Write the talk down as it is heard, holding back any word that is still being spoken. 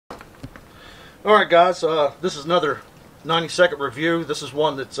Alright guys, this is another 90-second review. This is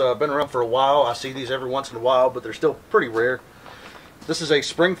one that's been around for a while. I see these every once in a while, but they're still pretty rare. This is a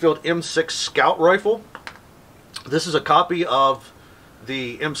Springfield M6 Scout Rifle. This is a copy of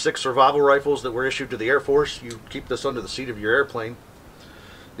the M6 Survival Rifles that were issued to the Air Force. You keep this under the seat of your airplane.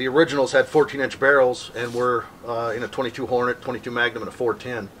 The originals had 14-inch barrels and were in a 22 Hornet, 22 Magnum, and a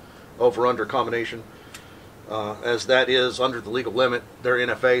 410 over-under combination. As that is under the legal limit. They're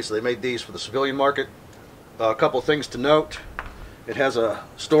NFA, so they made these for the civilian market. A couple things to note. It has a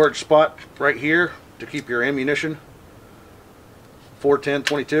storage spot right here to keep your ammunition.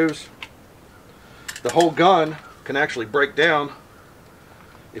 410 22s. The whole gun can actually break down.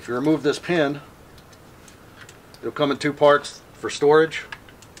 If you remove this pin, it'll come in two parts for storage.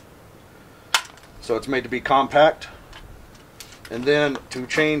 So it's made to be compact. And then to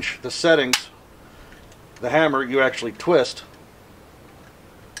change the settings, the hammer you actually twist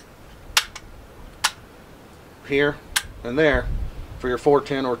here and there for your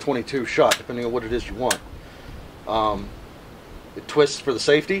 410 or 22 shot, depending on what it is you want. It twists for the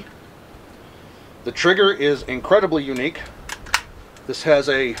safety. The trigger is incredibly unique. This has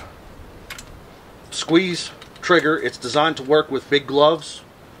a squeeze trigger. It's designed to work with big gloves,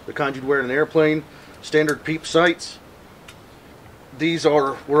 the kind you'd wear in an airplane, standard peep sights. These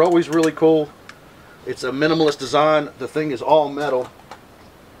were always really cool. It's a minimalist design. The thing is all metal,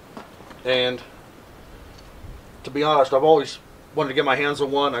 and to be honest, I've always wanted to get my hands on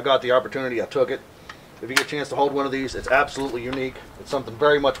one. I got the opportunity, I took it. If you get a chance to hold one of these, it's absolutely unique. It's something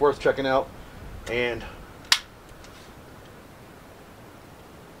very much worth checking out. And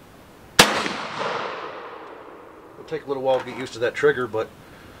it'll take a little while to get used to that trigger, but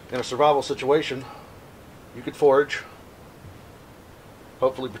in a survival situation, you could forage,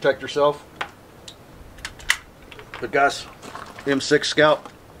 hopefully protect yourself. But guys, M6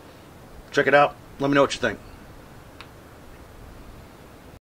 Scout, check it out. Let me know what you think.